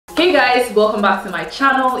Hey guys, welcome back to my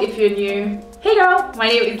channel. If you're new, hey girl, my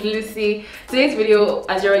name is Lucy. Today's video,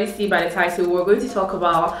 as you already see by the title, we're going to talk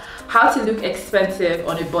about how to look expensive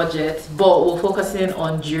on a budget, but we're focusing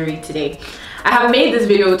on jewelry today. I have made this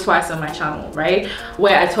video twice on my channel, right,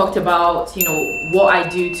 where I talked about, you know, what I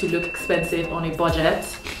do to look expensive on a budget,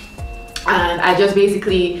 and I just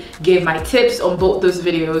basically gave my tips on both those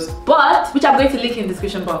videos, which I'm going to link in the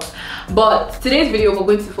description box. But today's video, we're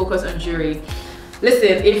going to focus on jewelry.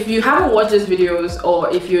 Listen, if you haven't watched these videos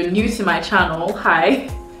or if you're new to my channel, hi.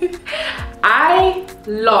 I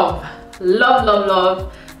love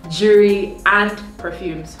jewelry and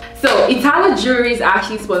perfumes. So ITALO JEWLRY is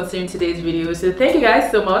actually sponsoring today's video, so thank you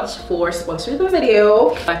guys so much for sponsoring the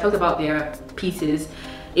video. I talked about their pieces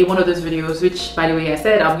in one of those videos, which, by the way, I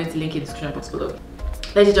said I'm going to link in the description box below.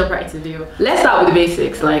 Let's just jump right into the video. Let's start with the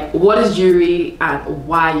basics, like what is jewelry and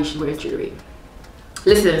why you should wear jewelry.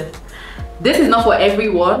 Listen, this is not for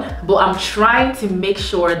everyone, but I'm trying to make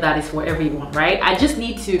sure that it's for everyone, right? I just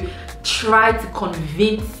need to try to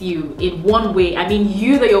convince you in one way. I mean,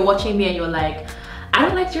 you that you're watching me and you're like, I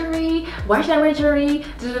don't like jewelry, why should I wear jewelry?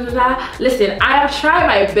 Listen, I am trying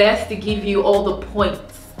my best to give you all the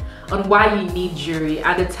points on why you need jewelry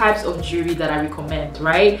and the types of jewelry that I recommend,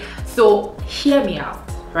 right? So hear me out,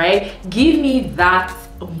 right? Give me that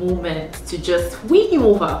moment to just win you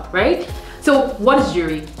over, right? So what is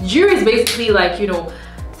jewelry? Jewelry is basically like, you know,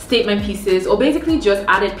 statement pieces, or basically just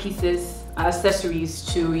added pieces, accessories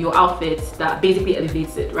to your outfit that basically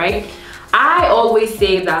elevates it, right? I always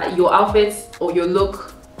say that your outfits or your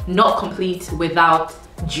look not complete without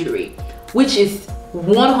jewelry, which is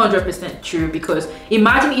 100% true, because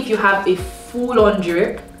imagine if you have a full-on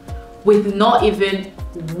drip with not even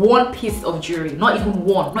one piece of jewelry, not even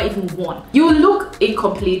one. You look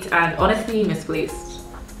incomplete and honestly misplaced.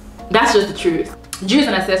 That's just the truth. Jewelry is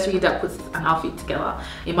an accessory that puts an outfit together,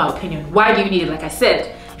 in my opinion. Why do you need it? Like I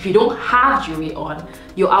said, if you don't have jewelry on,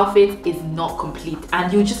 your outfit is not complete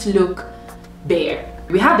and you just look bare.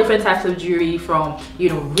 We have different types of jewelry, from, you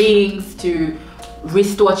know, rings to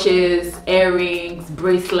wristwatches, earrings,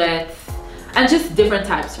 bracelets, and just different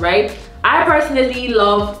types, right? I personally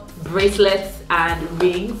love bracelets and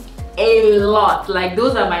rings a lot. Like,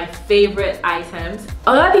 those are my favorite items.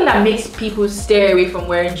 Another thing that makes people stay away from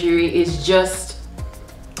wearing jewelry is just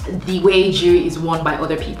the way jewelry is worn by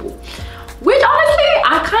other people, which honestly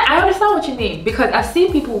I understand what you mean, because I've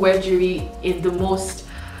seen people wear jewelry in the most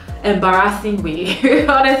embarrassing way.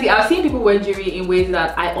 Honestly, I've seen people wear jewelry in ways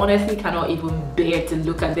that I honestly cannot even bear to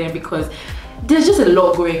look at them, because there's just a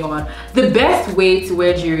lot going on. The best way to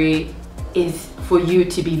wear jewelry is for you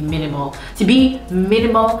to be minimal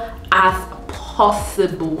as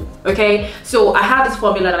possible, okay? So I have this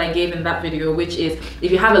formula that I gave in that video, which is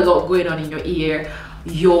if you have a lot going on in your ear,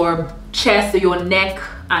 your chest, your neck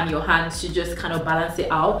and your hands should just kind of balance it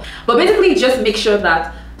out. But basically, just make sure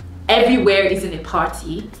that everywhere isn't a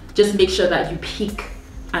party. Just make sure that you pick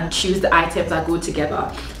and choose the items that go together,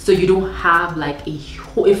 so you don't have like a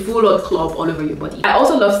full-on club all over your body. I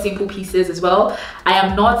also love simple pieces as well. I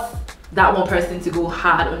am not that one person to go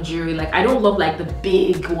hard on jewelry. Like, I don't love like the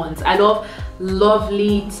big ones. I love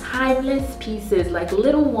lovely timeless pieces, like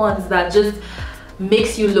little ones that just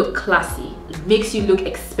makes you look classy, makes you look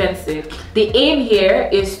expensive. The aim here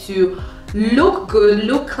is to look good,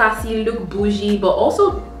 look classy, look bougie, but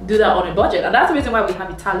also do that on a budget. And that's the reason why we have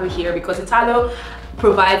ITALO here, because ITALO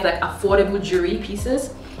provides like affordable jewelry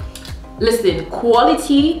pieces. Listen,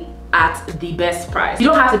 quality at the best price. You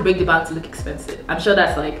don't have to break the bank to look expensive. I'm sure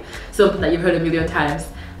that's like something that you've heard a million times,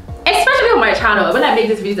 especially on my channel. When I make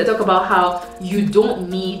these videos, I talk about how you don't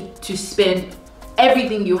need to spend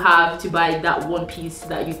everything you have to buy that one piece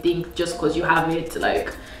that you think just because you have it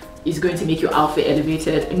like is going to make your outfit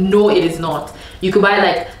elevated. No, it is not. You could buy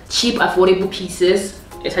like cheap, affordable pieces,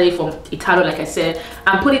 especially from ITALO, like I said,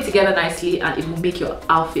 and put it together nicely, and it will make your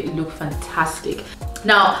outfit look fantastic.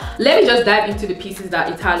 Now, let me just dive into the pieces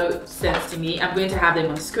that ITALO sends to me. I'm going to have them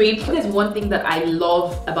on screen. There's one thing that I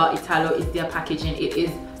love about ITALO is their packaging. It is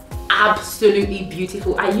absolutely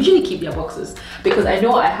beautiful. I usually keep their boxes because I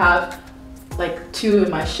know I have like 2 in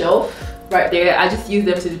my shelf right there. I just use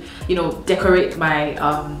them to, you know, decorate my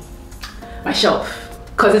my shelf,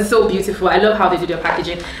 because it's so beautiful. I love how they do their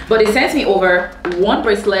packaging. But they sent me over one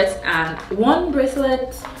bracelet,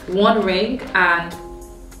 one ring, and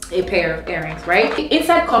a pair of earrings, right?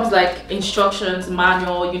 Inside comes like instructions,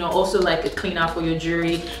 manual, you know, also like a cleaner for your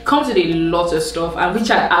jewelry. Comes with a lot of stuff, and which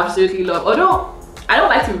I absolutely love. Although I don't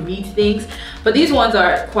like to read things, but these ones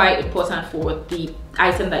are quite important for the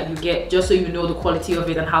item that you get, just so you know the quality of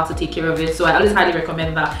it and how to take care of it. So I always highly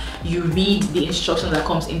recommend that you read the instructions that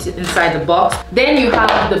comes inside the box. Then you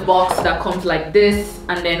have the box that comes like this,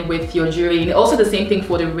 and then with your jewelry. And also the same thing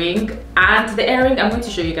for the ring and the earring. I'm going to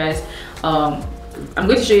show you guys. I'm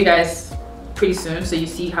going to show you guys pretty soon, so you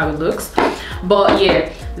see how it looks. But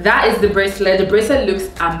yeah, that is the bracelet. The bracelet looks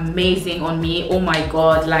amazing on me. Oh my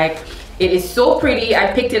god, like, it is so pretty.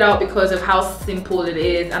 I picked it out because of how simple it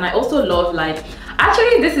is, and I also love, like,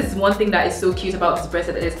 actually this is one thing that is so cute about this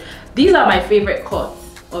bracelet is these are my favorite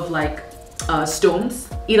cuts of like stones,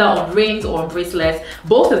 either on rings or on bracelets.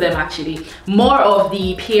 Both of them actually. More of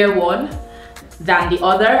the pear one than the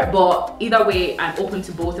other, but either way I'm open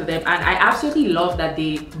to both of them, and I absolutely love that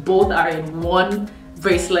they both are in one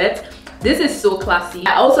bracelet. This is so classy.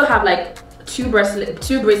 I also have like two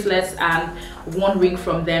bracelets and one ring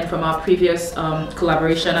from them from our previous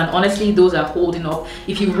collaboration, and honestly those are holding up.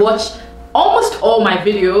 If you watch almost all my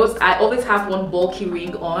videos, I always have one bulky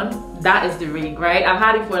ring on. That is the ring, right? I've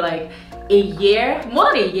had it for like a year,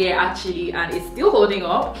 more than a year actually, and it's still holding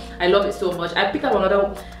up. I love it so much. I picked up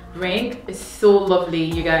another ring. It's so lovely,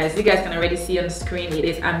 you guys can already see on the screen. It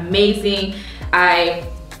is amazing. I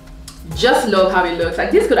just love how it looks.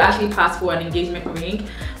 Like, this could actually pass for an engagement ring,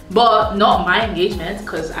 but not my engagement,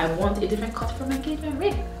 because I want a different cut from my engagement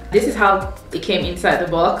ring. This is how it came inside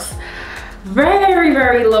the box. Very,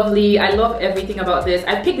 very lovely. I love everything about this.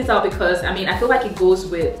 I picked this out because I mean, I feel like it goes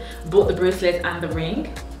with both the bracelet and the ring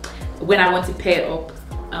when I want to pair it up,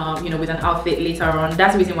 you know, with an outfit later on.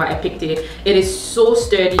 That's the reason why I picked it. It is so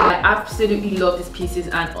sturdy. I absolutely love these pieces,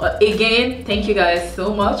 and again, thank you guys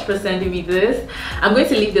so much for sending me this. I'm going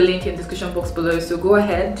to leave the link in the description box below, so go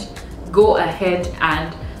ahead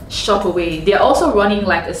and shop away. They're also running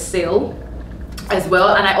like a sale as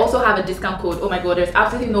well, and I also have a discount code. Oh my god, there's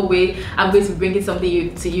absolutely no way I'm going to bring in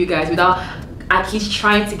something to you guys without at least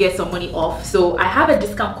trying to get some money off. So I have a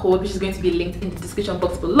discount code which is going to be linked in the description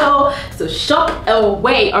box below, so shop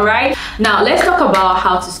away. All right, now let's talk about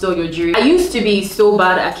how to store your jewelry. I used to be so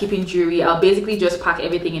bad at keeping jewelry. I'll basically just pack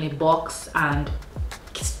everything in a box and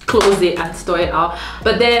close it and store it out,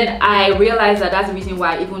 but then I realized that that's the reason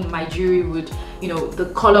why even my jewelry would, you know, the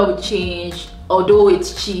color would change, although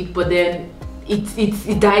it's cheap, but then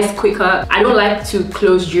it dies quicker. I don't like to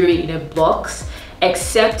close jewelry in a box,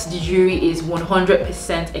 except the jewelry is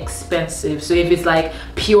 100% expensive. So if it's like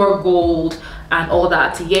pure gold and all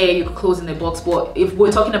that, yeah, you could close in the box. But if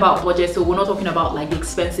we're talking about budget, so we're not talking about like the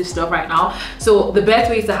expensive stuff right now, so the best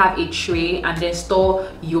way is to have a tray and then store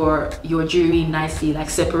your jewelry nicely, like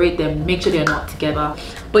separate them, make sure they're not together.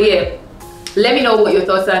 But yeah, let me know what your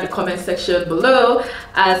thoughts are in the comment section below.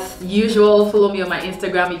 As usual, follow me on my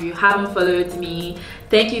Instagram if you haven't followed me.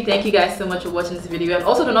 Thank you guys so much for watching this video, and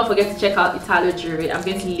also do not forget to check out ITALO JEWLRY. I'm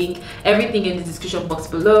going to link everything in the description box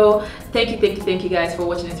below. Thank you guys for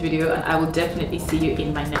watching this video, and I will definitely see you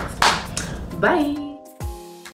in my next one. Bye.